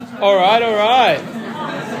All right.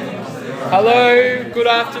 Hello, good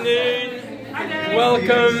afternoon.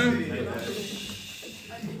 Welcome.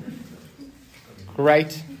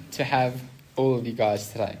 Great to have all of you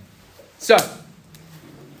guys today. So,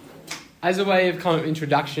 as a way of kind of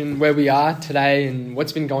introduction, where we are today and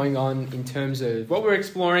what's been going on in terms of what we're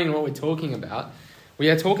exploring and what we're talking about,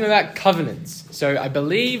 we are talking about covenants. So I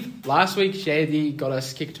believe last week Shadi got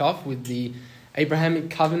us kicked off with the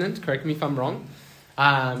Abrahamic covenant, correct me if I'm wrong.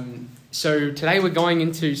 So today we're going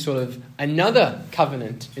into sort of another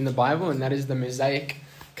covenant in the Bible, and that is the Mosaic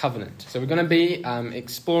covenant. So we're going to be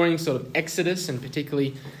exploring sort of Exodus, and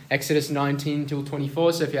particularly Exodus 19 till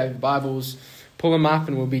 24. So if you have your Bibles, pull them up,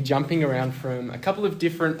 and we'll be jumping around from a couple of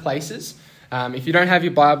different places. If you don't have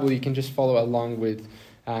your Bible, you can just follow along with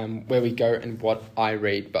where we go and what I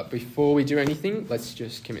read. But before we do anything, let's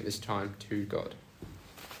just commit this time to God.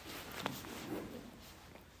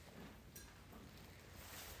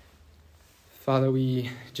 Father,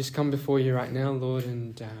 we just come before you right now, Lord,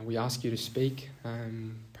 and we ask you to speak.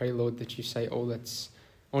 Pray, Lord, that you say all that's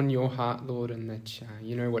on your heart, Lord, and that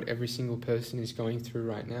you know what every single person is going through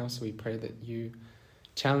right now. So we pray that you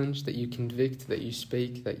challenge, that you convict, that you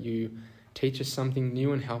speak, that you teach us something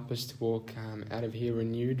new and help us to walk out of here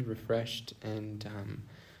renewed, refreshed, and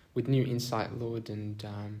with new insight, Lord, and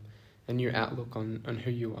a new outlook on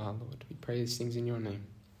who you are, Lord. We pray these things in your name.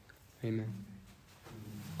 Amen.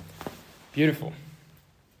 Beautiful.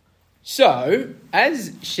 So,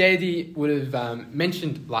 as Shadi would have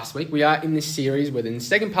mentioned last week, we are in this series, we're in the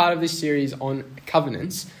second part of this series on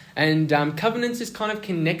covenants. And covenants is kind of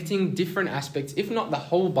connecting different aspects, if not the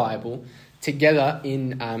whole Bible, together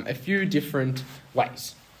in a few different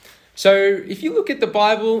ways. So, if you look at the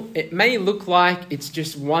Bible, it may look like it's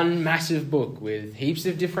just one massive book with heaps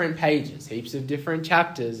of different pages, heaps of different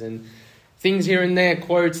chapters, and things here and there,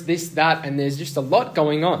 quotes, this, that, and there's just a lot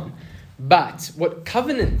going on. But what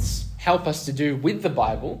covenants help us to do with the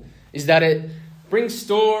Bible is that it brings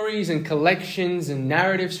stories and collections and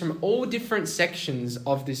narratives from all different sections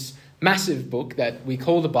of this massive book that we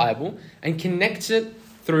call the Bible and connects it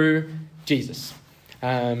through Jesus.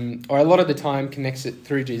 Or a lot of the time connects it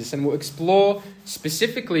through Jesus. And we'll explore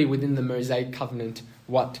specifically within the Mosaic covenant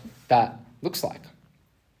what that looks like.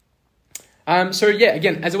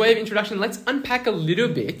 Again, as a way of introduction, let's unpack a little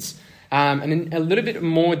bit and in a little bit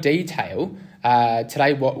more detail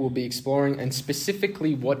today what we'll be exploring, and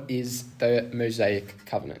specifically what is the Mosaic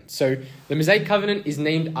covenant. So the Mosaic covenant is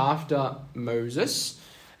named after Moses,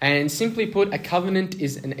 and simply put, a covenant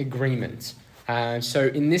is an agreement. So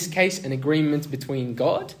in this case, an agreement between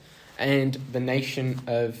God and the nation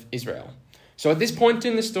of Israel. So at this point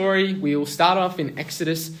in the story, we will start off in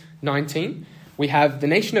Exodus 19. We have the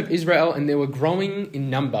nation of Israel, and they were growing in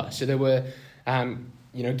number. So they were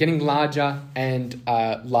getting larger and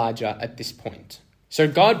larger at this point. So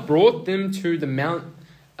God brought them to the Mount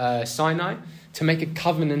Sinai to make a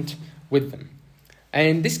covenant with them.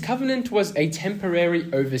 And this covenant was a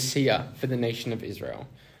temporary overseer for the nation of Israel.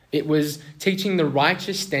 It was teaching the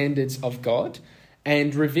righteous standards of God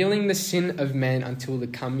and revealing the sin of man until the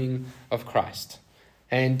coming of Christ.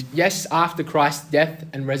 And yes, after Christ's death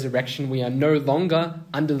and resurrection, we are no longer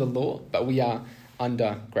under the law, but we are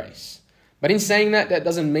under grace. But in saying that, that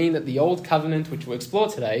doesn't mean that the old covenant, which we'll explore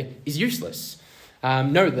today, is useless.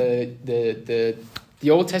 No, the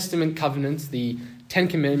Old Testament covenants, the Ten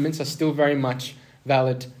Commandments, are still very much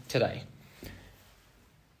valid today.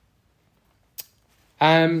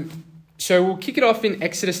 So we'll kick it off in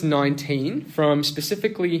Exodus 19 from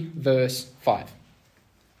specifically verse 5.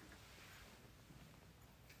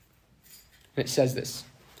 And it says this: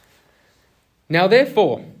 "Now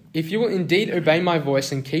therefore, if you will indeed obey my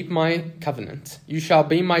voice and keep my covenant, you shall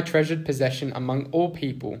be my treasured possession among all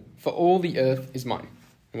people, for all the earth is mine."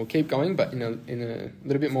 And we'll keep going, but in a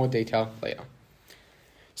little bit more detail later.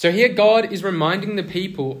 So here God is reminding the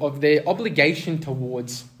people of their obligation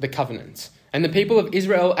towards the covenant. And the people of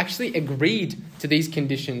Israel actually agreed to these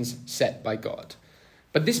conditions set by God.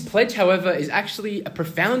 But this pledge, however, is actually a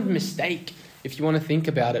profound mistake if you want to think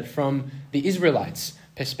about it from the Israelites'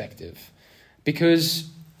 perspective. Because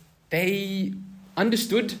they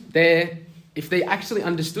understood if they actually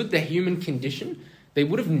understood their human condition, they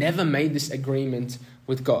would have never made this agreement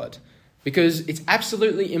with God. Because it's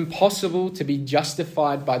absolutely impossible to be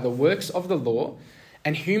justified by the works of the law,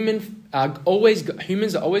 and humans are always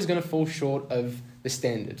going to fall short of the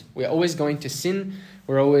standard. We're always going to sin.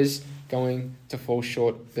 We're always going to fall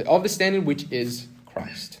short of the standard, which is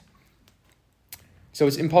Christ. So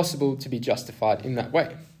it's impossible to be justified in that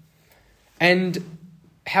way. And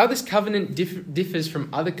how this covenant differs from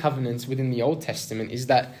other covenants within the Old Testament is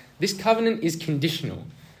that this covenant is conditional.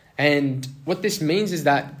 And what this means is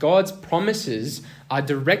that God's promises are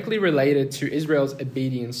directly related to Israel's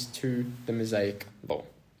obedience to the Mosaic law.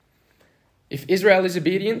 If Israel is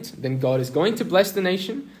obedient, then God is going to bless the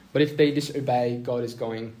nation, but if they disobey, God is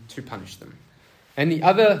going to punish them. And the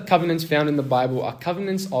other covenants found in the Bible are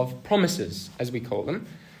covenants of promises, as we call them,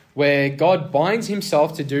 where God binds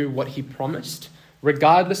himself to do what he promised,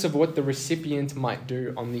 regardless of what the recipient might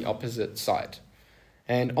do on the opposite side.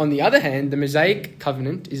 And on the other hand, the Mosaic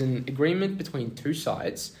covenant is an agreement between two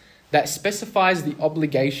sides that specifies the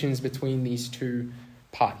obligations between these two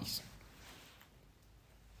parties.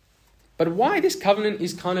 But why this covenant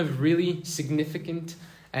is kind of really significant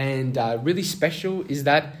and really special is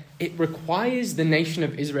that it requires the nation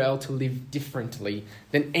of Israel to live differently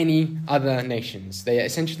than any other nations. They are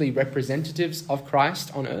essentially representatives of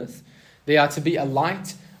Christ on earth. They are to be a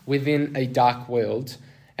light within a dark world,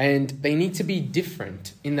 and they need to be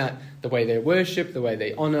different in that the way they worship, the way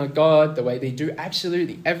they honor God, the way they do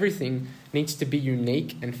absolutely everything needs to be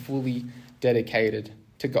unique and fully dedicated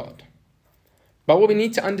to God. But what we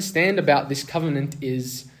need to understand about this covenant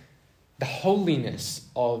is the holiness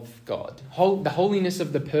of God, the holiness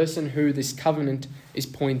of the person who this covenant is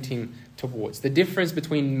pointing towards, the difference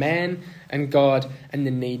between man and God and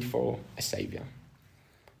the need for a savior.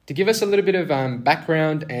 To give us a little bit of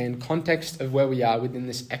background and context of where we are within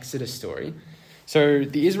this Exodus story. So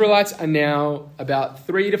the Israelites are now about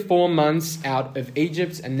 3 to 4 months out of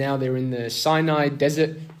Egypt, and now they're in the Sinai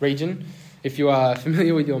desert region. If you are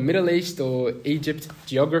familiar with your Middle East or Egypt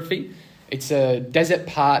geography, it's a desert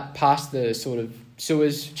part past the sort of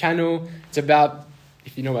Suez Channel. It's about,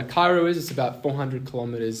 if you know where Cairo is, it's about 400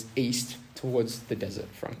 kilometers east towards the desert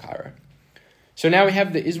from Cairo. So now we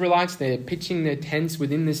have the Israelites, they're pitching their tents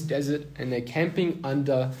within this desert and they're camping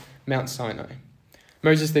under Mount Sinai.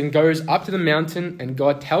 Moses then goes up to the mountain and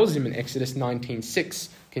God tells him in Exodus 19:6,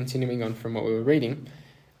 continuing on from what we were reading,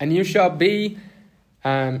 and you shall be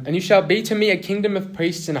to me a kingdom of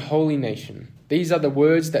priests and a holy nation. These are the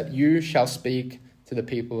words that you shall speak to the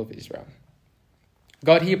people of Israel.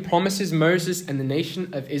 God here promises Moses and the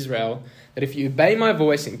nation of Israel that if you obey my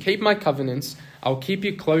voice and keep my covenants, I'll keep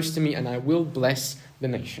you close to me and I will bless the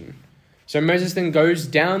nation. So Moses then goes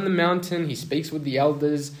down the mountain, he speaks with the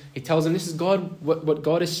elders, he tells them this is God, what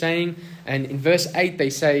God is saying, and in verse 8 they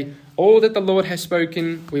say, all that the Lord has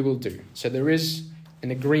spoken we will do. So there is an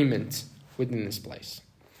agreement within this place.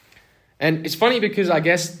 And it's funny because I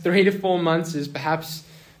guess 3 to 4 months is perhaps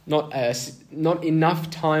not enough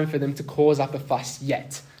time for them to cause up a fuss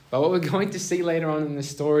yet. But what we're going to see later on in the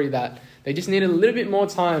story that they just need a little bit more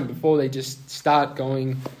time before they just start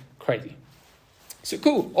going crazy. So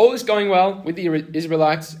cool, all is going well with the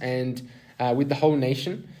Israelites and with the whole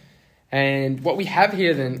nation. And what we have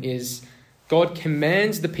here then is God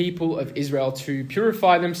commands the people of Israel to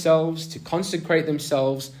purify themselves, to consecrate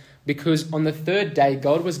themselves, because on the third day,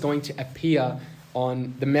 God was going to appear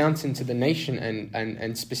on the mountain to the nation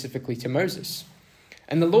and specifically to Moses.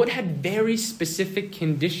 And the Lord had very specific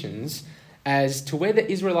conditions as to where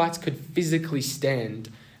the Israelites could physically stand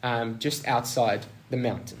just outside the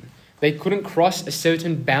mountain. They couldn't cross a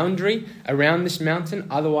certain boundary around this mountain,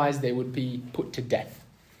 otherwise they would be put to death.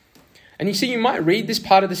 And you see, you might read this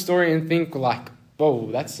part of the story and think like,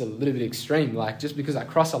 whoa, that's a little bit extreme. Like just because I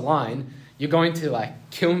cross a line, you're going to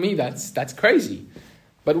kill me? That's crazy.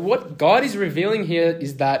 But what God is revealing here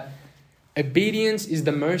is that obedience is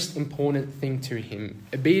the most important thing to him.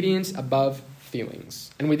 Obedience above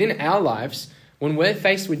feelings. And within our lives, when we're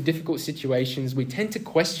faced with difficult situations, we tend to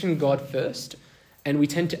question God first, and we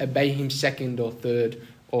tend to obey him second or third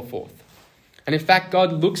or fourth. And in fact,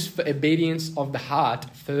 God looks for obedience of the heart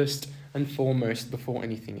first and foremost before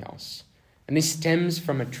anything else. And this stems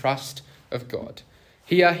from a trust of God.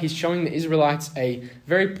 Here, he's showing the Israelites a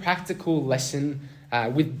very practical lesson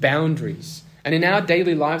with boundaries. And in our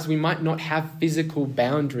daily lives, we might not have physical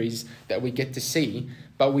boundaries that we get to see,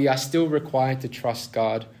 but we are still required to trust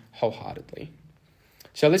God wholeheartedly.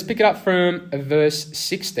 So let's pick it up from verse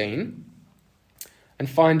 16 and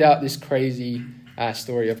find out this crazy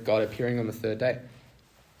story of God appearing on the third day.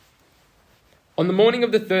 On the morning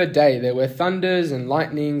of the third day, there were thunders and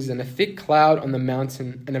lightnings and a thick cloud on the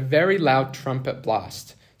mountain and a very loud trumpet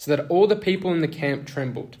blast, so that all the people in the camp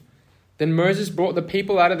trembled. Then Moses brought the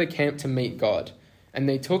people out of the camp to meet God, and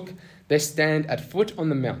they took their stand at foot on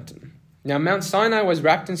the mountain. Now Mount Sinai was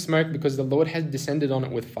wrapped in smoke because the Lord had descended on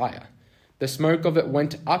it with fire. The smoke of it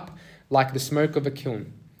went up like the smoke of a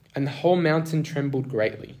kiln, and the whole mountain trembled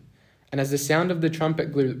greatly. And as the sound of the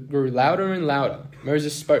trumpet grew louder and louder,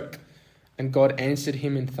 Moses spoke, and God answered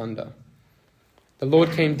him in thunder. The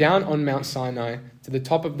Lord came down on Mount Sinai to the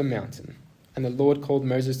top of the mountain. And the Lord called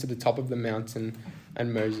Moses to the top of the mountain,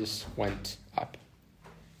 and Moses went up.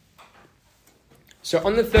 So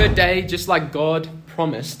on the third day, just like God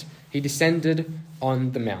promised, he descended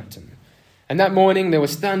on the mountain. And that morning there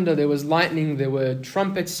was thunder, there was lightning, there were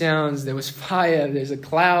trumpet sounds, there was fire, there's a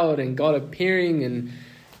cloud, and God appearing,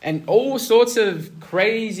 and all sorts of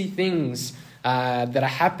crazy things that are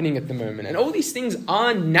happening at the moment. And all these things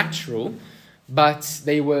are natural, but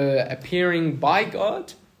they were appearing by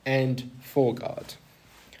God and for God.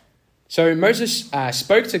 So Moses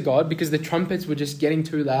spoke to God because the trumpets were just getting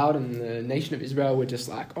too loud, and the nation of Israel were just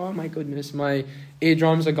like, oh my goodness, my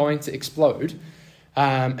eardrums are going to explode.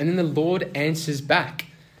 And then the Lord answers back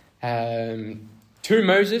to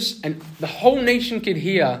Moses, and the whole nation could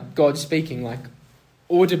hear God speaking, like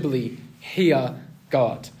audibly hear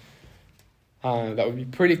God. That would be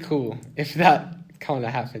pretty cool if that kind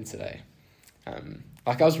of happened today.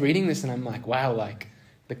 Like I was reading this and I'm like, wow, like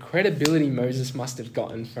the credibility Moses must have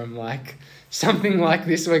gotten from like something like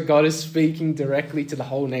this where God is speaking directly to the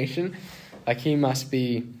whole nation. Like he must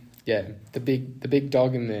be, the big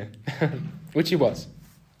dog in there, which he was.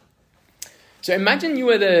 So imagine you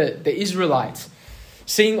were the Israelites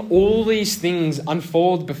seeing all these things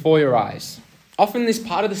unfold before your eyes. Often this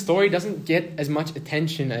part of the story doesn't get as much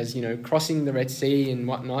attention as, crossing the Red Sea and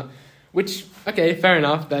whatnot, which, okay, fair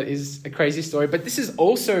enough, that is a crazy story, but this is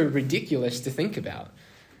also ridiculous to think about.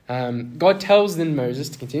 God tells then Moses,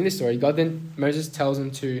 to continue the story, Moses tells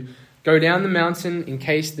him to go down the mountain in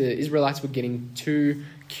case the Israelites were getting too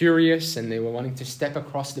curious and they were wanting to step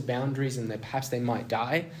across the boundaries and perhaps they might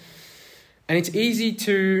die. And it's easy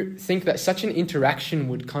to think that such an interaction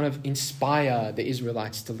would kind of inspire the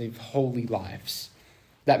Israelites to live holy lives.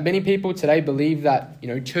 That many people today believe that,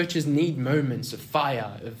 churches need moments of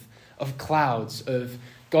fire, of clouds, of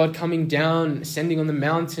God coming down, ascending on the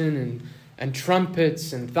mountain, and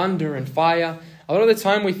trumpets and thunder and fire. A lot of the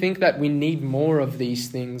time we think that we need more of these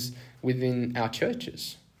things within our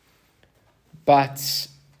churches. But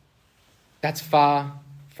that's far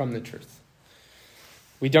from the truth.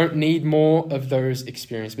 We don't need more of those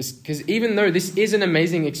experiences, because even though this is an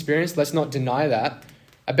amazing experience, let's not deny that,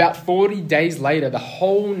 about 40 days later, the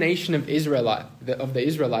whole nation of the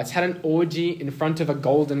Israelites had an orgy in front of a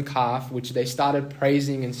golden calf, which they started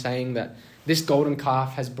praising and saying that this golden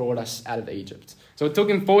calf has brought us out of Egypt. So it took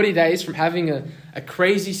them 40 days from having a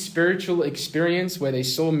crazy spiritual experience where they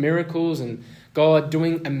saw miracles and God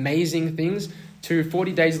doing amazing things, to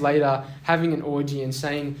 40 days later having an orgy and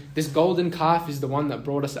saying this golden calf is the one that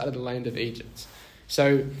brought us out of the land of Egypt.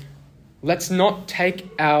 So let's not take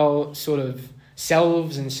our sort of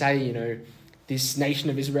selves and say, this nation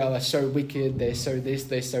of Israel are so wicked, they're so this,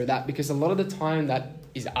 they're so that, because a lot of the time that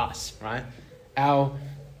is us, right?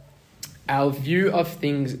 Our view of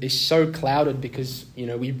things is so clouded because,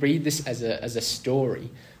 we read this as a story,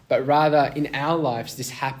 but rather in our lives, this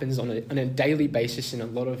happens on a daily basis in a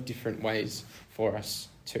lot of different ways for us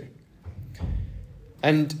too.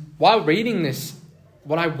 And while reading this,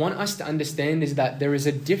 what I want us to understand is that there is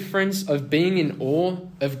a difference of being in awe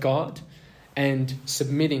of God and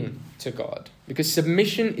submitting to God. Because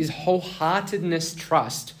submission is wholeheartedness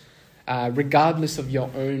trust, regardless of your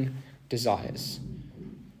own desires.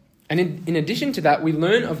 And in addition to that, we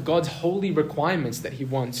learn of God's holy requirements that he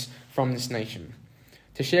wants from this nation.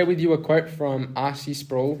 To share with you a quote from R.C.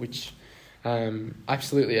 Sproul, which I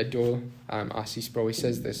absolutely adore R.C. Sproul. He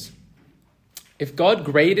says this: if God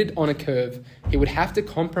graded on a curve, he would have to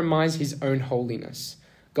compromise his own holiness.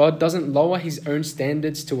 God doesn't lower his own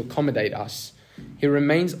standards to accommodate us. He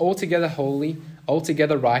remains altogether holy,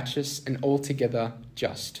 altogether righteous, and altogether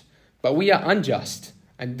just. But we are unjust,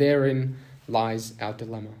 and therein lies our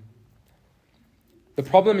dilemma. The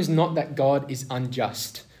problem is not that God is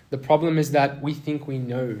unjust. The problem is that we think we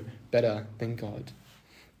know better than God.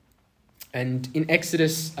 And in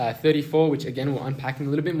Exodus 34, which again we'll unpack in a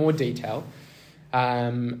little bit more detail,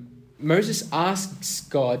 Moses asks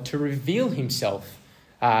God to reveal himself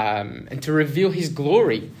and to reveal his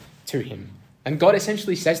glory to him. And God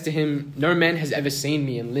essentially says to him, no man has ever seen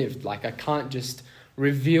me and lived. Like, I can't just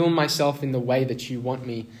reveal myself in the way that you want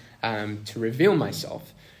me to reveal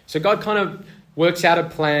myself. So God kind of works out a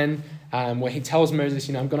plan where he tells Moses,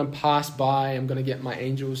 I'm going to pass by, I'm going to get my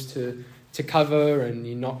angels to cover, and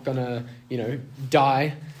you're not going to,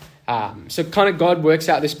 die. So kind of God works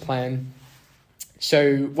out this plan.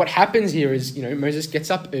 So what happens here is, Moses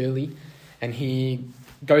gets up early and he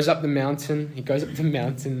goes up the mountain. He goes up the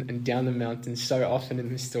mountain and down the mountain so often in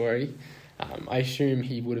this story. I assume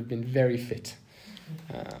he would have been very fit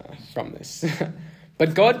from this.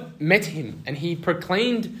 But God met him and he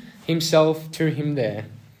proclaimed himself to him there.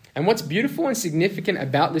 And what's beautiful and significant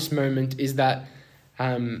about this moment is that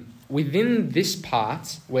within this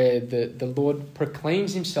part where the Lord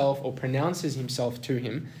proclaims himself or pronounces himself to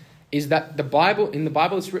him, is that in the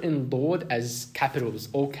Bible it's written Lord as capitals,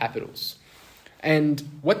 all capitals. And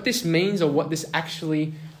what this means, or what this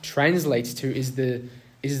actually translates to, is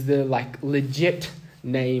the like legit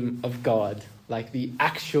name of God, like the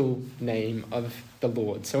actual name of the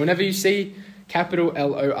Lord. So whenever you see capital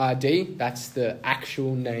Lord, that's the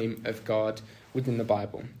actual name of God within the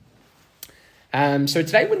Bible. So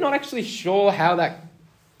today we're not actually sure how that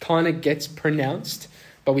kind of gets pronounced,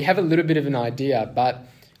 but we have a little bit of an idea. But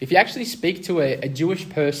if you actually speak to a Jewish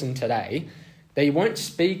person today, they won't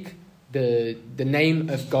speak the name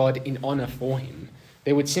of God in honor for him.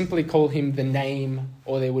 They would simply call him the name,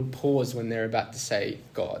 or they would pause when they're about to say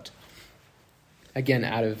God. Again,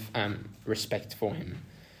 out of respect for him.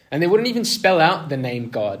 And they wouldn't even spell out the name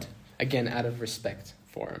God, again, out of respect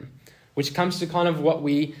for him. Which comes to kind of what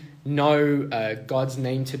we know God's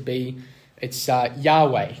name to be. It's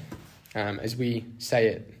Yahweh, as we say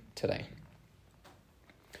it today.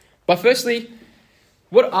 But firstly,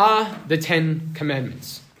 what are the 10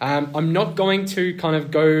 Commandments? I'm not going to kind of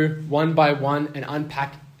go one by one and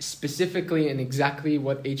unpack specifically and exactly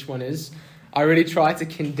what each one is. I really try to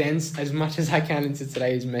condense as much as I can into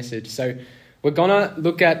today's message. So we're going to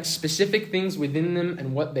look at specific things within them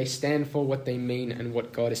and what they stand for, what they mean, and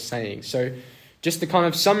what God is saying. So just to kind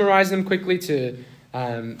of summarize them quickly to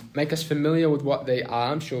make us familiar with what they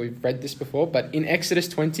are. I'm sure we've read this before, but in Exodus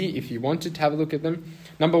 20, if you wanted to have a look at them,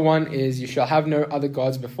 number 1 is you shall have no other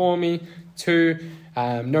gods before me. 2,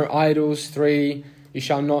 no idols. 3, you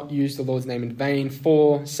shall not use the Lord's name in vain.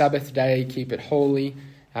 4, Sabbath day, keep it holy.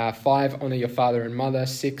 5, honor your father and mother.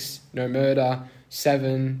 6, no murder.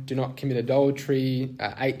 7, do not commit adultery.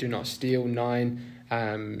 8, do not steal.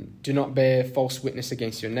 9, do not bear false witness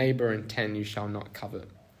against your neighbor. And 10, you shall not covet.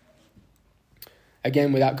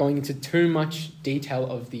 Again, without going into too much detail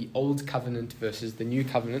of the old covenant versus the new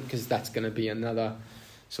covenant, because that's going to be another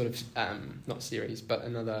sort of, not series, but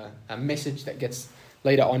another message that gets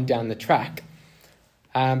later on down the track.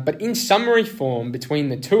 But in summary form, between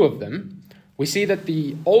the two of them, we see that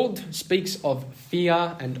the old speaks of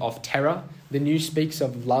fear and of terror. The new speaks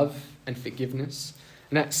of love and forgiveness.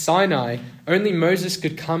 And at Sinai, only Moses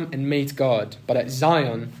could come and meet God, but at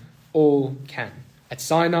Zion, all can. At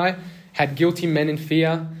Sinai, had guilty men in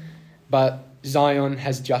fear, but Zion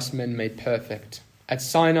has just men made perfect. At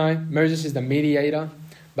Sinai, Moses is the mediator,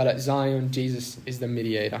 but at Zion, Jesus is the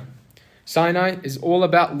mediator. Sinai is all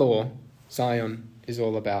about law. Zion is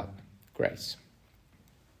all about grace.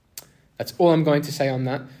 That's all I'm going to say on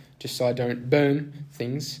that, just so I don't burn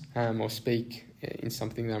things or speak in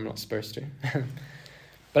something that I'm not supposed to.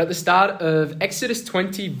 But at the start of Exodus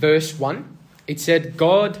 20, verse 1, it said,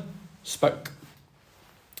 God spoke.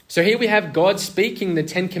 So here we have God speaking the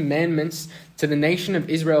 10 Commandments to the nation of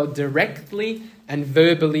Israel directly and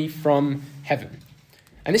verbally from heaven.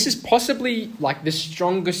 And this is possibly like the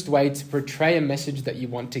strongest way to portray a message that you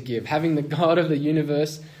want to give, having the God of the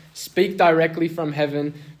universe speak directly from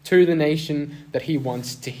heaven to the nation that he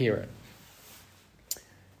wants to hear it.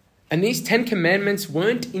 And these 10 Commandments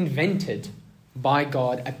weren't invented by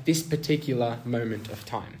God at this particular moment of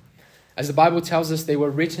time. As the Bible tells us, they were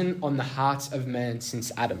written on the hearts of man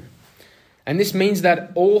since Adam. And this means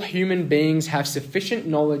that all human beings have sufficient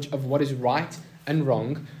knowledge of what is right and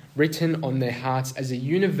wrong written on their hearts as a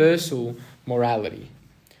universal morality.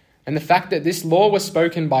 And the fact that this law was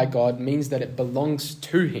spoken by God means that it belongs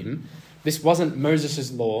to him. This wasn't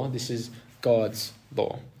Moses' law, this is God's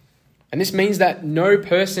law. And this means that no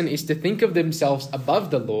person is to think of themselves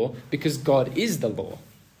above the law because God is the law.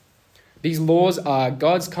 These laws are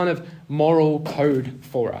God's kind of moral code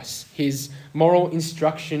for us, his moral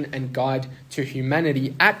instruction and guide to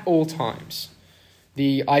humanity at all times.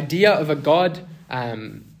 The idea of a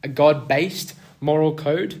God-based moral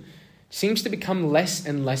code seems to become less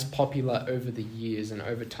and less popular over the years and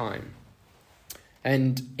over time.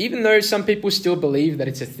 And even though some people still believe that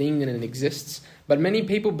it's a thing and it exists, but many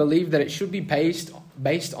people believe that it should be based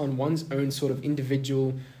on one's own sort of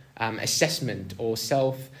individual assessment or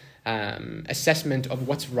assessment of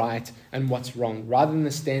what's right and what's wrong, rather than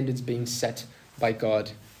the standards being set by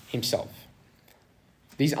God himself.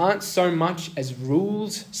 These aren't so much as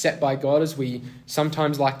rules set by God as we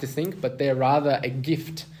sometimes like to think, but they're rather a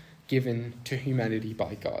gift given to humanity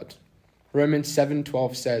by God. Romans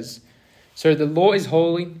 7:12 says, "So the law is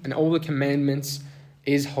holy, and all the commandments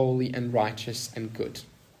is holy and righteous and good."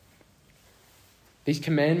 These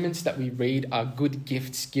commandments that we read are good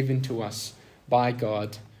gifts given to us by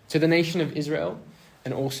God, to the nation of Israel,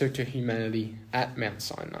 and also to humanity at Mount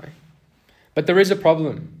Sinai. But there is a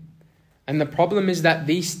problem. And the problem is that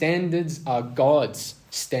these standards are God's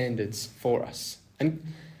standards for us.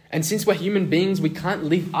 And since we're human beings, we can't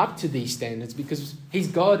live up to these standards because he's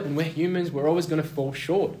God and we're humans. We're always going to fall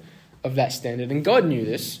short of that standard. And God knew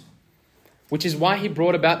this, which is why he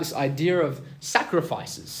brought about this idea of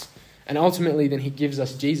sacrifices. And ultimately, then he gives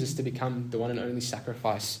us Jesus to become the one and only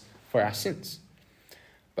sacrifice for our sins.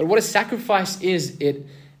 But what a sacrifice is,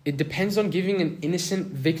 it depends on giving an innocent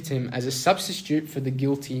victim as a substitute for the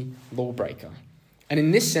guilty lawbreaker. And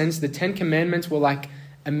in this sense, the Ten Commandments were like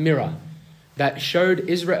a mirror that showed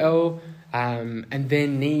Israel and their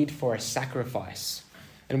need for a sacrifice.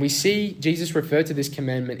 And we see Jesus refer to this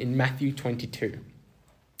commandment in Matthew 22,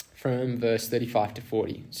 from verse 35 to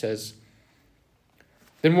 40. It says,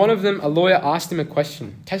 "Then one of them, a lawyer, asked him a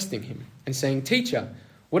question, testing him, and saying, 'Teacher,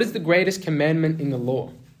 what is the greatest commandment in the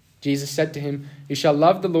law?' Jesus said to him, 'You shall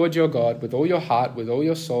love the Lord your God with all your heart, with all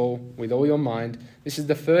your soul, with all your mind. This is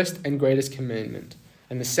the first and greatest commandment.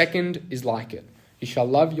 And the second is like it. You shall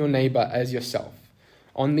love your neighbor as yourself.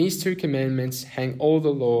 On these two commandments hang all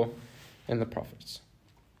the law and the prophets.'"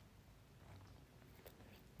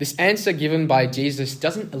 This answer given by Jesus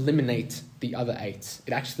doesn't eliminate the other 8.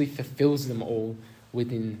 It actually fulfills them all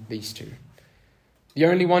within these 2. The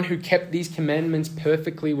only one who kept these commandments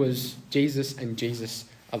perfectly was Jesus and Jesus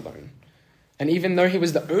alone. And even though he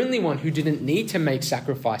was the only one who didn't need to make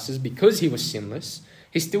sacrifices because he was sinless,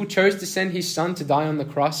 he still chose to send his son to die on the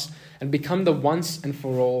cross and become the once and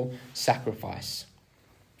for all sacrifice.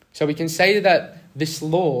 So we can say that this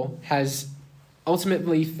law has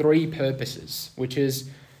ultimately 3 purposes, which is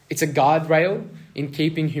it's a guardrail in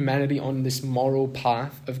keeping humanity on this moral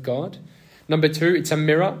path of God. Number 2, it's a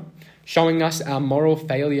mirror showing us our moral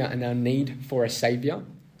failure and our need for a saviour.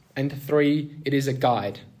 And 3, it is a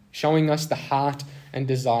guide showing us the heart and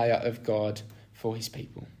desire of God for his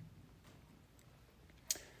people.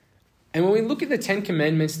 And when we look at the 10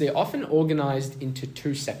 Commandments, they're often organised into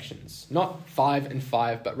 2 sections, not 5 and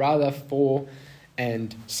 5, but rather 4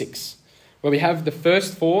 and 6. Where we have the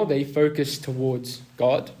first 4, they focus towards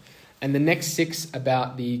God, and the next 6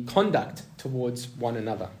 about the conduct towards one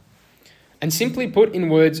another. And simply put in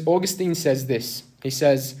words, Augustine says this. He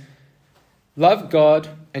says, "Love God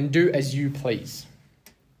and do as you please."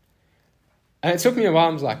 And it took me a while.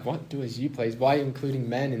 I was like, what? Do as you please? Why are you including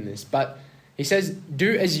man in this? But he says,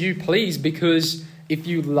 do as you please, because if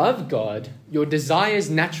you love God, your desires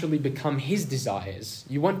naturally become his desires.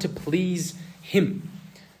 You want to please him.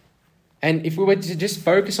 And if we were to just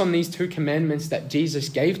focus on these 2 commandments that Jesus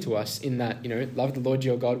gave to us in that, love the Lord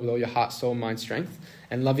your God with all your heart, soul, mind, strength,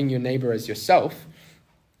 and loving your neighbor as yourself,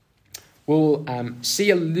 we'll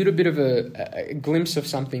see a little bit of a glimpse of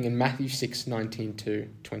something in Matthew 6:19 to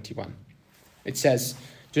 21. It says,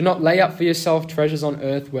 "Do not lay up for yourself treasures on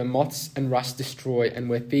earth where moths and rust destroy and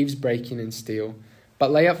where thieves break in and steal.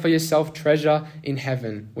 But lay up for yourself treasure in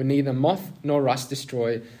heaven where neither moth nor rust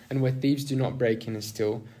destroy and where thieves do not break in and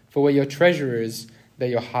steal. For where your treasure is, there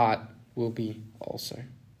your heart will be also."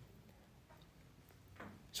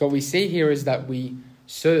 So what we see here is that we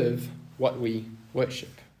serve what we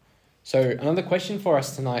worship. So another question for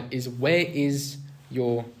us tonight is, where is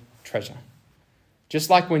your treasure? Just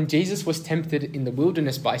like when Jesus was tempted in the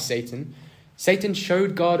wilderness by Satan, Satan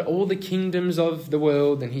showed God all the kingdoms of the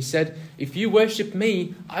world, and he said, "If you worship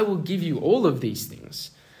me, I will give you all of these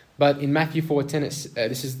things." But in Matthew 4:10,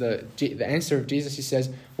 this is the answer of Jesus. He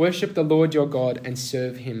says, "Worship the Lord your God and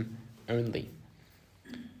serve him only."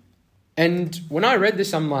 And when I read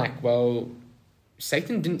this, I'm like, well,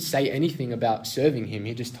 Satan didn't say anything about serving him.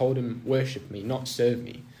 He just told him, worship me, not serve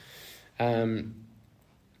me.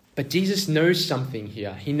 But Jesus knows something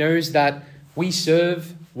here. He knows that we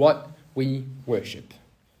serve what we worship.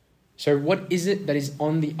 So what is it that is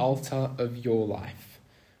on the altar of your life?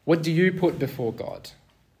 What do you put before God?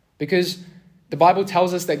 Because the Bible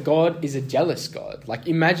tells us that God is a jealous God. Like,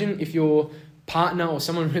 imagine if your partner or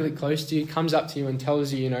someone really close to you comes up to you and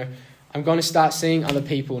tells you, "I'm going to start seeing other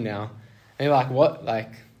people now." And you're like, what?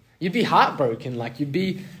 Like, you'd be heartbroken. Like, you'd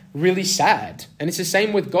be really sad. And it's the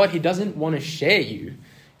same with God. He doesn't want to share you.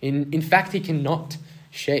 In fact, he cannot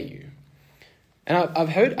share you. And I've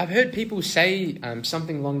heard people say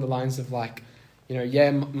something along the lines of like,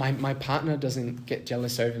 my partner doesn't get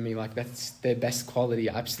jealous over me. Like, that's their best quality.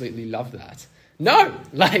 I absolutely love that. No,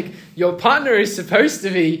 like, your partner is supposed to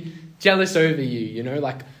be jealous over you,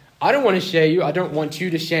 like, I don't want to share you. I don't want you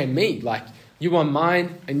to share me. Like, you are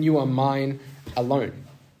mine and you are mine alone.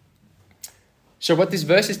 So what this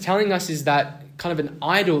verse is telling us is that kind of an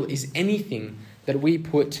idol is anything that we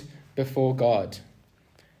put before God.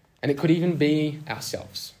 And it could even be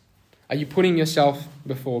ourselves. Are you putting yourself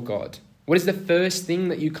before God? What is the first thing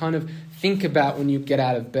that you kind of think about when you get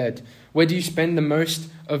out of bed? Where do you spend the most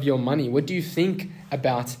of your money? What do you think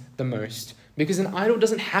about the most? Because an idol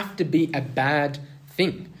doesn't have to be a bad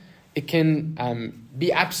thing. It can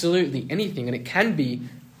be absolutely anything, and it can be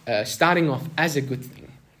starting off as a good thing.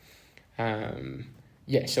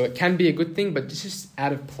 So it can be a good thing, but it's just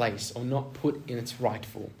out of place or not put in its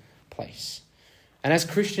rightful place. And as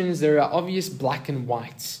Christians, there are obvious black and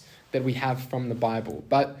whites that we have from the Bible,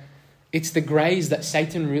 but it's the greys that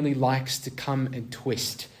Satan really likes to come and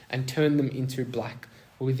twist and turn them into black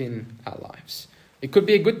within our lives. It could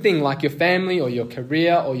be a good thing like your family or your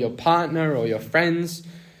career or your partner or your friends.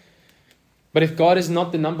 But if God is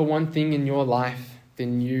not the number one thing in your life,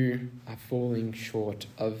 then you are falling short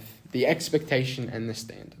of the expectation and the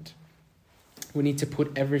standard. We need to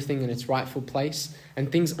put everything in its rightful place, and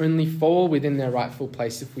things only fall within their rightful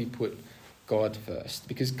place if we put God first,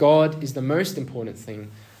 because God is the most important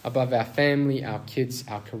thing above our family, our kids,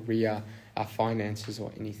 our career, our finances,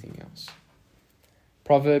 or anything else.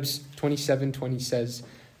 Proverbs 27:20 says,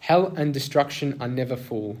 "Hell and destruction are never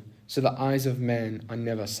full, so the eyes of man are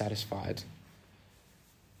never satisfied."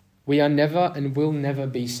 We are never and will never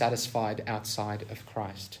be satisfied outside of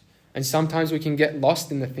Christ. And sometimes we can get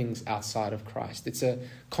lost in the things outside of Christ. It's a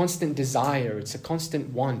constant desire. It's a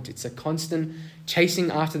constant want. It's a constant chasing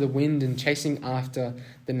after the wind and chasing after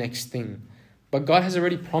the next thing. But God has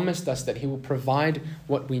already promised us that he will provide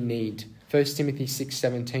what we need. 1 Timothy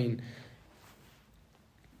 6:17.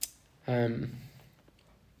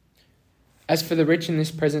 As for the rich in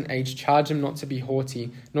this present age, charge them not to be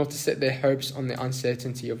haughty, nor to set their hopes on the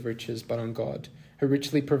uncertainty of riches, but on God, who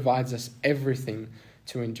richly provides us everything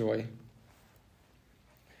to enjoy.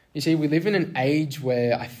 You see, we live in an age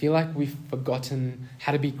where I feel like we've forgotten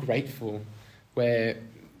how to be grateful, where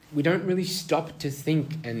we don't really stop to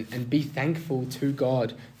think and be thankful to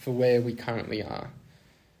God for where we currently are.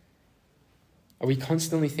 Are we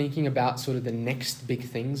constantly thinking about sort of the next big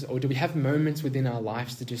things, or do we have moments within our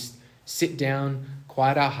lives to just sit down,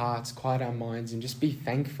 quiet our hearts, quiet our minds, and just be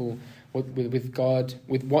thankful with God,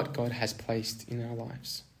 with what God has placed in our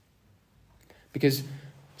lives? Because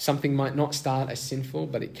something might not start as sinful,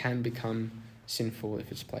 but it can become sinful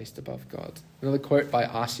if it's placed above God. Another quote by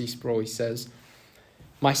R.C. Sproul, he says,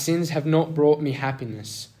 "My sins have not brought me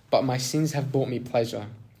happiness, but my sins have brought me pleasure.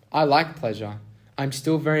 I like pleasure. I'm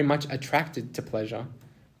still very much attracted to pleasure.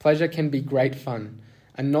 Pleasure can be great fun,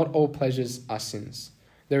 and not all pleasures are sins.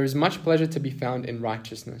 There is much pleasure to be found in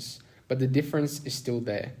righteousness, but the difference is still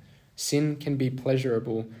there. Sin can be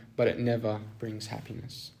pleasurable, but it never brings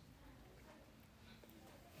happiness."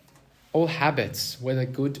 All habits, whether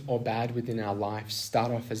good or bad within our lives,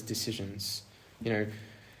 start off as decisions. A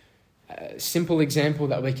simple example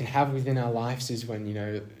that we can have within our lives is when,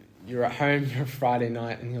 you're at home, you're Friday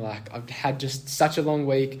night, and you're like, I've had just such a long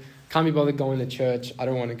week, can't be bothered going to church, I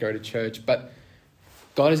don't want to go to church. But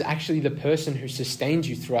God is actually the person who sustained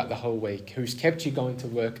you throughout the whole week, who's kept you going to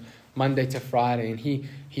work Monday to Friday, and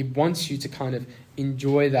He wants you to kind of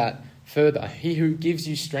enjoy that further. He who gives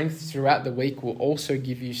you strength throughout the week will also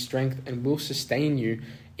give you strength and will sustain you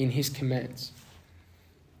in His commands.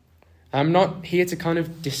 I'm not here to kind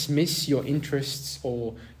of dismiss your interests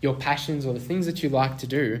or your passions or the things that you like to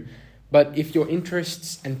do, but if your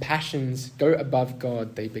interests and passions go above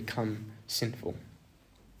God, they become sinful.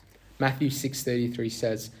 Matthew 6:33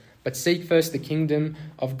 says, "But seek first the kingdom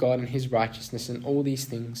of God and His righteousness, and all these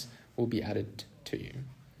things will be added to you."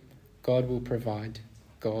 God will provide.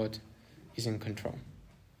 God is in control.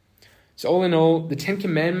 So all in all, the Ten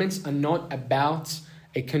Commandments are not about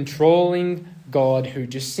a controlling God who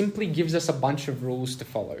just simply gives us a bunch of rules to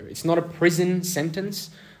follow. It's not a prison sentence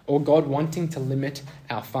or God wanting to limit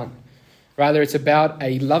our fun. Rather, it's about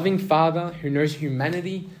a loving Father who knows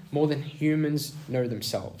humanity more than humans know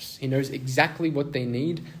themselves. He knows exactly what they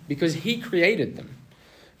need because He created them.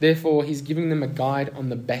 Therefore, He's giving them a guide on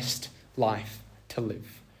the best life to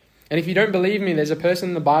live. And if you don't believe me, there's a person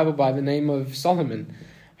in the Bible by the name of Solomon,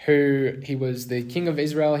 he was the king of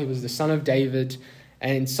Israel, he was the son of David,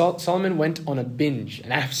 and Solomon went on a binge,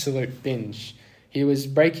 an absolute binge. He was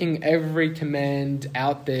breaking every command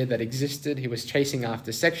out there that existed. He was chasing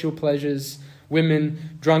after sexual pleasures,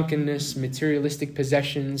 women, drunkenness, materialistic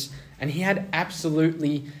possessions, and he had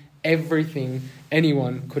absolutely everything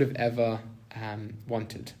anyone could have ever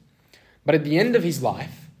wanted. But at the end of his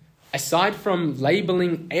life, aside from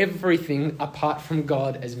labeling everything apart from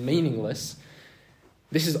God as meaningless,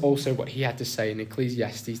 this is also what he had to say in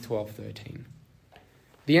Ecclesiastes 12:13.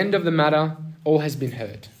 "The end of the matter, all has been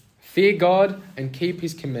heard. Fear God and keep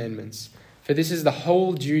His commandments, For this is the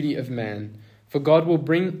whole duty of man. For God will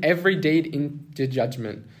bring every deed into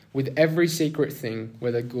judgment with every secret thing,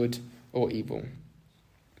 whether good or evil.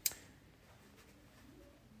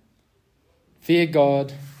 Fear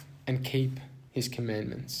God and keep his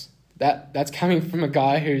commandments. That's coming from a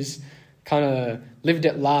guy who's kind of lived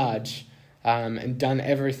at large and done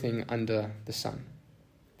everything under the sun.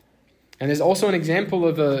 And there's also an example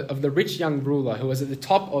of the rich young ruler who was at the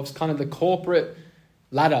top of kind of the corporate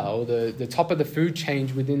ladder or the top of the food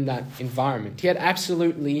chain within that environment. He had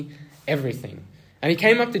absolutely everything. And he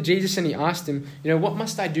came up to Jesus and he asked him, what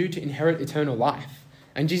must I do to inherit eternal life?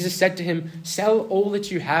 And Jesus said to him, sell all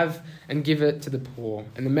that you have and give it to the poor.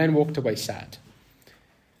 And the man walked away sad.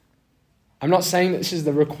 I'm not saying that this is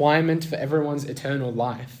the requirement for everyone's eternal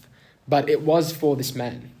life, but it was for this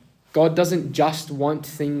man. God doesn't just want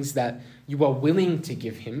things that you are willing to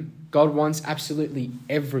give him. God wants absolutely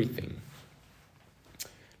everything.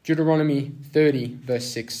 Deuteronomy 30 verse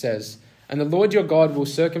 6 says, and the Lord your God will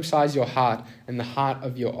circumcise your heart and the heart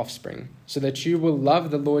of your offspring, so that you will love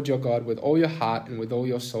the Lord your God with all your heart and with all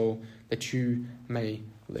your soul, that you may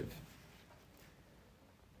live.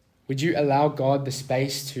 Would you allow God the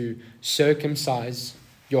space to circumcise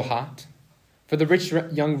your heart? For the rich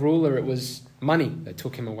young ruler, it was money that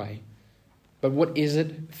took him away. But what is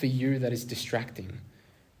it for you that is distracting?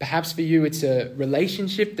 Perhaps for you, it's a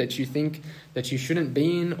relationship that you think that you shouldn't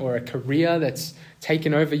be in, or a career that's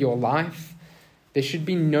taken over your life. There should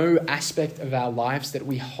be no aspect of our lives that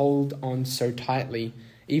we hold on so tightly,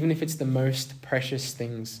 even if it's the most precious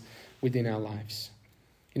things within our lives.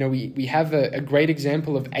 We have a great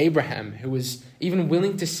example of Abraham, who was even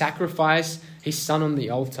willing to sacrifice his son on the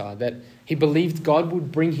altar, that he believed God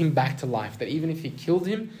would bring him back to life, that even if he killed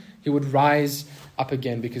him, he would rise up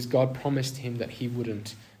again because God promised him that he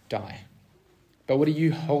wouldn't die. But what are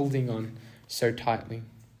you holding on so tightly?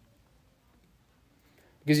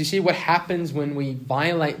 Because you see, what happens when we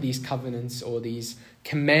violate these covenants or these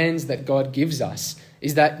commands that God gives us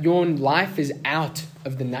is that your life is out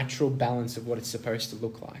of the natural balance of what it's supposed to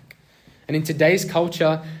look like. And in today's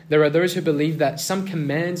culture, there are those who believe that some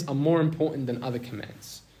commands are more important than other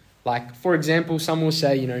commands. Like, for example, some will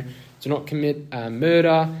say, do not commit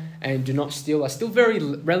murder and do not steal are still very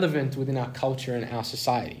relevant within our culture and our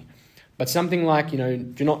society. But something like,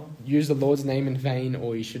 do not use the Lord's name in vain,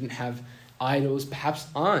 or you shouldn't have idols, perhaps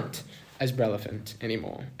aren't as relevant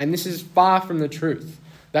anymore. And this is far from the truth.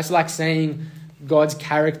 That's like saying God's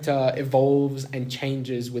character evolves and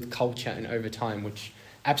changes with culture and over time, which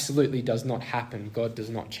absolutely does not happen. God does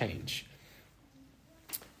not change.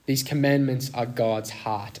 These commandments are God's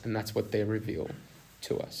heart, and that's what they reveal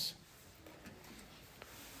to us.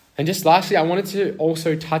 And just lastly, I wanted to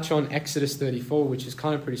also touch on Exodus 34, which is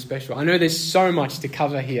kind of pretty special. I know there's so much to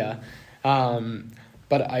cover here,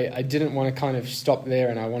 but I didn't want to kind of stop there,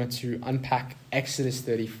 and I wanted to unpack Exodus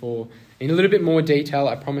 34 in a little bit more detail.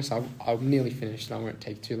 I promise I'll nearly finish and I won't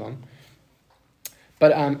take too long.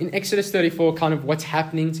 But in Exodus 34, kind of what's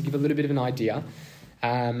happening, to give a little bit of an idea.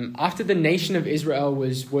 After the nation of Israel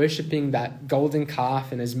was worshipping that golden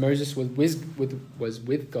calf, and as Moses was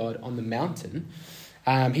with God on the mountain,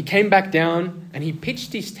 he came back down and he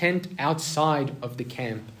pitched his tent outside of the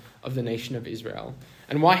camp of the nation of Israel.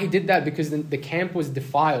 And why he did that? Because the camp was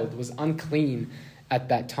defiled, was unclean at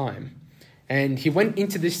that time. And he went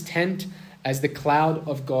into this tent as the cloud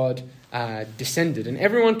of God descended. And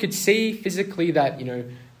everyone could see physically that,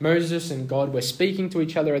 Moses and God were speaking to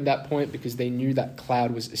each other at that point, because they knew that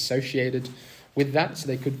cloud was associated with that. So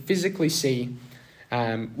they could physically see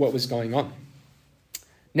what was going on.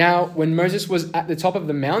 Now, when Moses was at the top of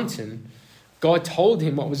the mountain, God told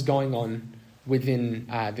him what was going on within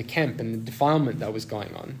the camp and the defilement that was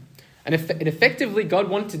going on. And effectively, God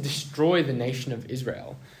wanted to destroy the nation of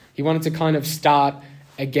Israel. He wanted to kind of start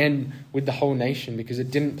again with the whole nation, because it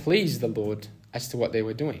didn't please the Lord as to what they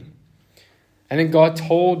were doing. And then God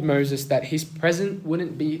told Moses that his presence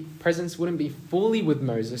wouldn't be fully with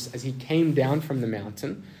Moses as he came down from the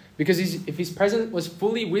mountain, because if his presence was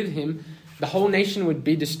fully with him, the whole nation would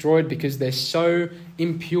be destroyed, because they're so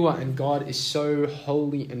impure and God is so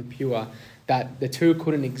holy and pure that the two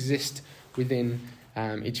couldn't exist within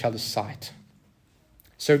each other's sight.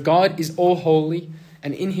 So God is all holy,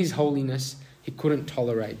 and in his holiness, he couldn't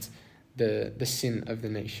tolerate the sin of the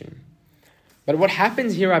nation. But what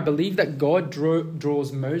happens here, I believe that God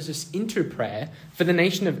draws Moses into prayer for the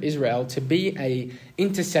nation of Israel to be an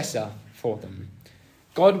intercessor for them.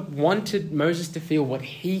 God wanted Moses to feel what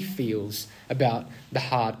he feels about the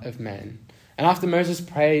heart of man. And after Moses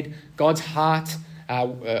prayed, God's heart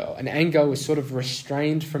and anger was sort of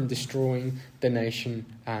restrained from destroying the nation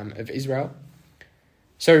of Israel.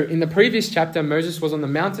 So in the previous chapter, Moses was on the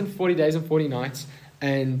mountain 40 days and 40 nights,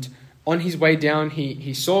 and on his way down,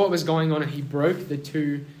 he saw what was going on, and he broke the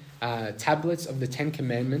two tablets of the 10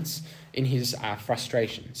 Commandments in his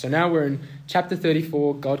frustration. So now we're in chapter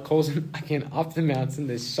 34. God calls him again up the mountain.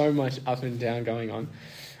 There's so much up and down going on.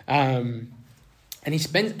 And he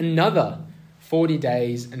spends another 40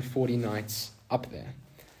 days and 40 nights up there.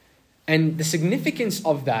 And the significance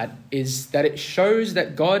of that is that it shows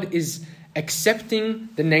that God is accepting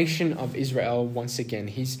the nation of Israel once again.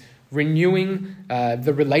 He's renewing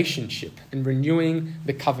the relationship and renewing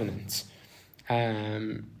the covenant.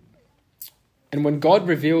 And when God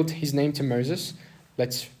revealed his name to Moses,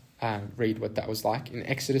 let's read what that was like in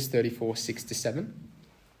Exodus 34, 6-7.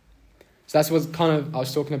 So that's what kind of I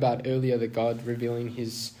was talking about earlier, that God revealing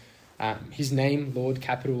his name, Lord,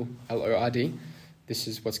 capital Lord. This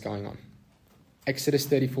is what's going on. Exodus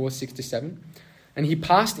 34, 6-7. And he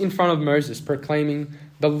passed in front of Moses, proclaiming,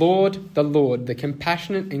 the Lord, the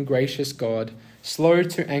compassionate and gracious God, slow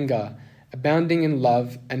to anger, abounding in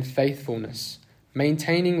love and faithfulness,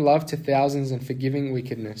 maintaining love to thousands and forgiving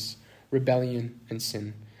wickedness, rebellion and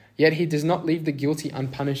sin. Yet he does not leave the guilty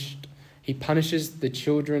unpunished. He punishes the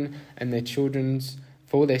children and their children's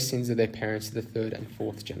for their sins of their parents to the third and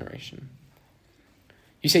fourth generation.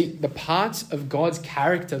 You see, the parts of God's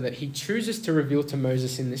character that he chooses to reveal to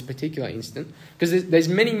Moses in this particular instant, because there's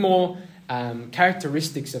many more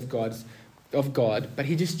characteristics of God, but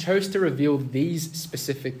he just chose to reveal these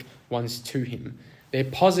specific ones to him. They're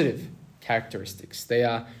positive characteristics. They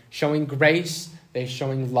are showing grace, they're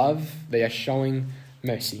showing love, they are showing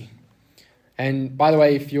mercy. And by the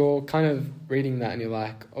way, if you're kind of reading that and you're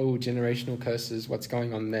like, oh, generational curses, what's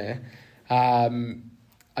going on there?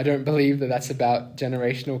 I don't believe that that's about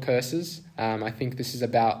generational curses. I think this is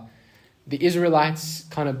about the Israelites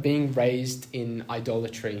kind of being raised in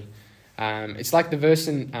idolatry. It's like the verse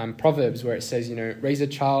in Proverbs where it says, raise a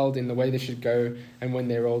child in the way they should go, and when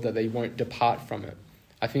they're older, they won't depart from it.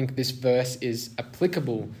 I think this verse is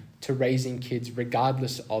applicable to raising kids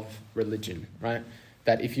regardless of religion, right?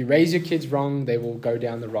 That if you raise your kids wrong, they will go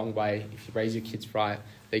down the wrong way. If you raise your kids right,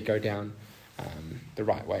 they go down the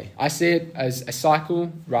right way. I see it as a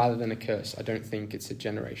cycle rather than a curse. I don't think it's a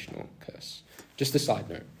generational curse. Just a side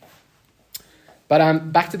note.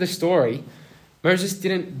 But back to the story, Moses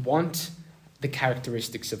didn't want the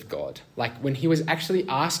characteristics of God. Like when he was actually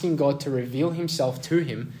asking God to reveal himself to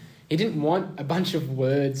him, he didn't want a bunch of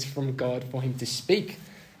words from God for him to speak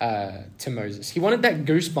to Moses. He wanted that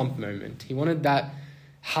goosebump moment. He wanted that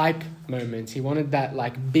hype moment. He wanted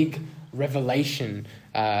that big revelation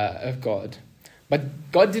of God.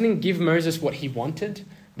 But God didn't give Moses what he wanted,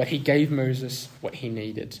 but he gave Moses what he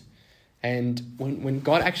needed. And when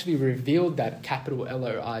God actually revealed that capital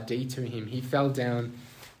Lord to him, he fell down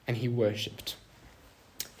and he worshipped.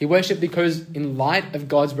 He worshipped because in light of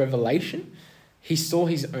God's revelation, he saw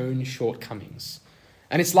his own shortcomings.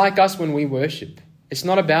 And it's like us when we worship. It's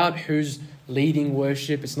not about who's leading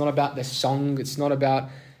worship. It's not about the song. It's not about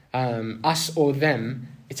us or them.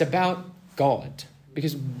 It's about God.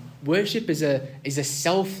 Because worship is a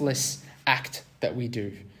selfless act that we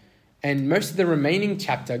do. And most of the remaining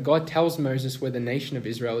chapter, God tells Moses where the nation of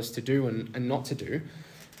Israel is to do and not to do,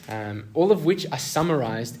 all of which are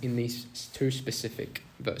summarized in these two specific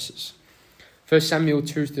verses. 1 Samuel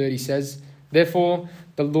 2:30 says, therefore,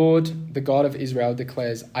 the Lord, the God of Israel,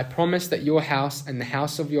 declares, I promise that your house and the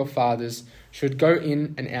house of your fathers should go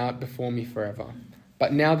in and out before me forever.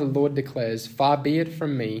 But now the Lord declares, far be it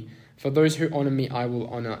from me, for those who honor me I will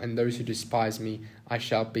honor, and those who despise me I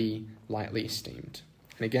shall be lightly esteemed.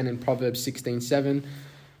 And again in Proverbs 16:7,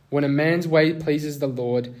 when a man's way pleases the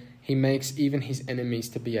Lord, he makes even his enemies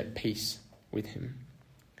to be at peace with him.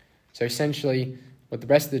 So essentially, what the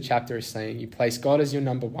rest of the chapter is saying, you place God as your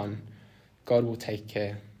number one, God will take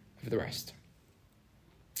care of the rest.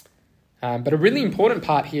 But a really important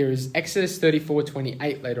part here is Exodus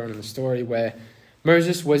 34:28 later on in the story, where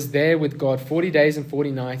Moses was there with God 40 days and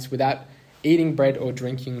 40 nights without eating bread or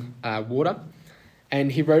drinking water.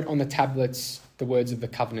 And he wrote on the tablets the words of the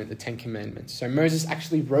covenant, the 10 Commandments. So Moses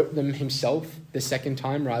actually wrote them himself the second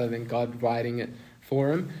time rather than God writing it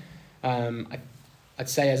for him. I'd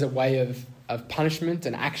say as a way of punishment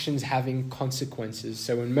and actions having consequences.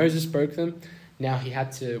 So when Moses broke them, now he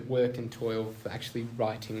had to work and toil for actually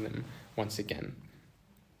writing them once again.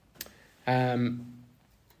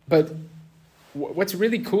 But what's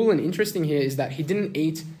really cool and interesting here is that he didn't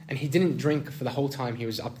eat and he didn't drink for the whole time he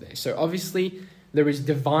was up there. So obviously there is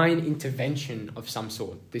divine intervention of some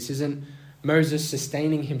sort. This isn't Moses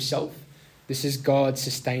sustaining himself. This is God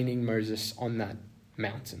sustaining Moses on that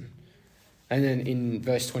mountain. And then in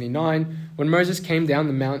verse 29, when Moses came down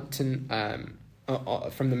the mountain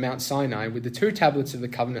from the Mount Sinai with the 2 tablets of the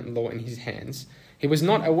covenant law in his hands, he was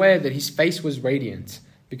not aware that his face was radiant,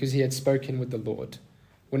 because he had spoken with the Lord.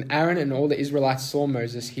 When Aaron and all the Israelites saw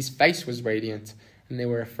Moses, his face was radiant, and they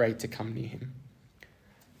were afraid to come near him.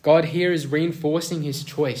 God here is reinforcing his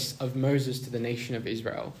choice of Moses to the nation of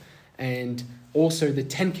Israel, and also the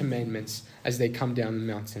 10 commandments as they come down the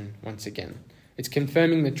mountain once again. It's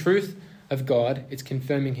confirming the truth of God. It's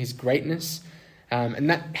confirming his greatness. And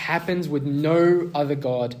that happens with no other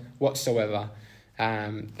God whatsoever.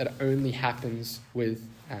 That only happens with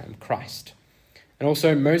Christ. And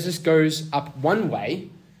also Moses goes up one way,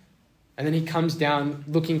 and then he comes down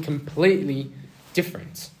looking completely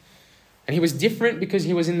different. And he was different because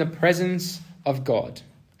he was in the presence of God.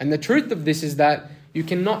 And the truth of this is that you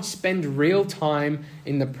cannot spend real time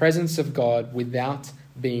in the presence of God without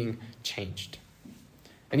being changed.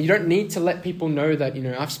 And you don't need to let people know that,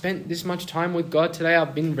 I've spent this much time with God today.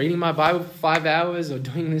 I've been reading my Bible for 5 hours or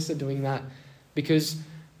doing this or doing that. Because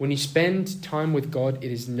when you spend time with God, it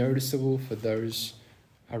is noticeable for those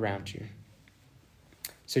around you.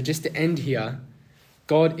 So just to end here,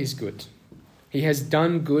 God is good. He has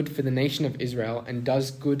done good for the nation of Israel and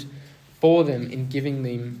does good for them in giving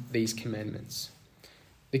them these commandments,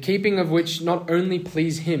 the keeping of which not only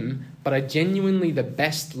please him, but are genuinely the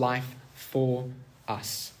best life for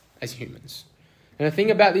us as humans. And the thing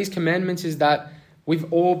about these commandments is that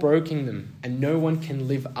we've all broken them, and no one can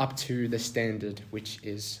live up to the standard, which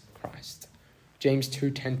is Christ. James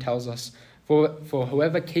 2:10 tells us, For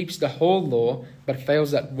whoever keeps the whole law but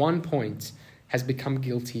fails at one point has become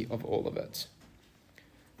guilty of all of it.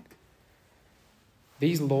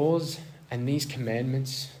 These laws and these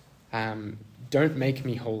commandments don't make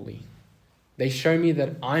me holy. They show me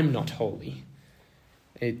that I'm not holy.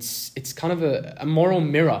 It's kind of a moral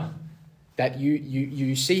mirror that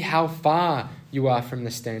you see how far you are from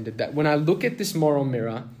the standard. That when I look at this moral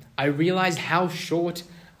mirror, I realize how short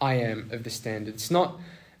I am of the standard. It's not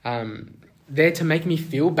there to make me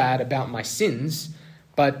feel bad about my sins,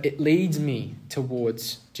 but it leads me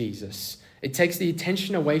towards Jesus. It takes the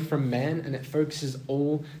attention away from man, and it focuses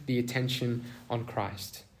all the attention on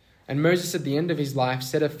Christ. And Moses, at the end of his life,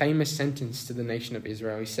 said a famous sentence to the nation of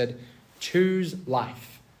Israel. He said, "Choose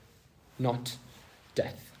life, not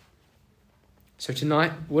death." So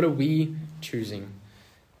tonight, what are we choosing?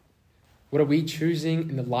 What are we choosing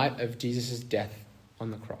in the light of Jesus' death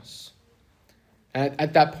on the cross?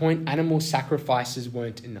 At that point, animal sacrifices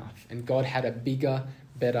weren't enough, and God had a bigger,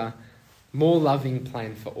 better, more loving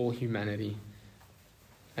plan for all humanity,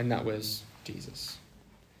 and that was Jesus.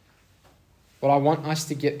 What I want us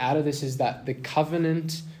to get out of this is that the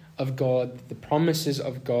covenant of God, the promises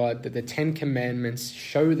of God, that the 10 commandments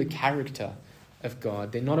show the character of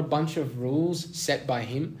God. They're not a bunch of rules set by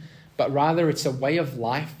him, but rather it's a way of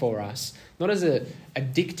life for us, not as a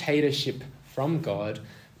dictatorship from God,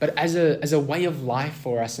 but as a way of life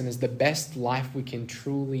for us, and as the best life we can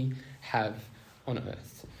truly have on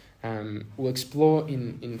earth. We'll explore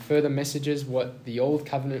in further messages what the old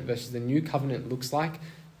covenant versus the new covenant looks like.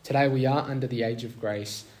 Today we are under the age of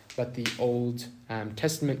grace, but the Old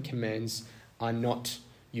Testament commands are not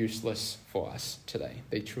useless for us today.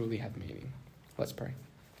 They truly have meaning. Let's pray.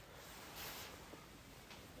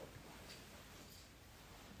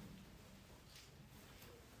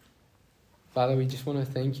 Father, we just want to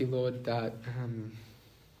thank you, Lord, that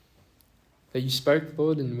you spoke,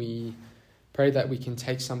 Lord, and we pray that we can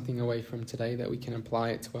take something away from today, that we can apply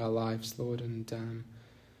it to our lives, Lord, and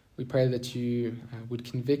we pray that you would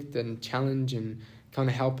convict and challenge and kind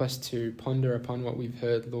of help us to ponder upon what we've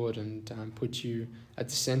heard, Lord, and put you at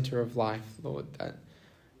the center of life, Lord, that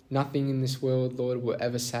nothing in this world, Lord, will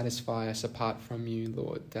ever satisfy us apart from you,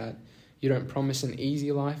 Lord, that you don't promise an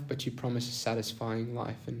easy life, but you promise a satisfying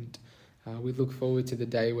life. And we look forward to the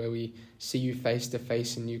day where we see you face to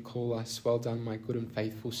face and you call us, "Well done, my good and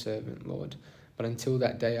faithful servant," Lord. But until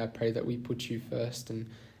that day, I pray that we put you first and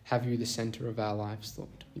have you the center of our lives,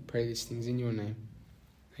 Lord. We pray these things in your name.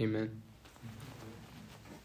 Amen.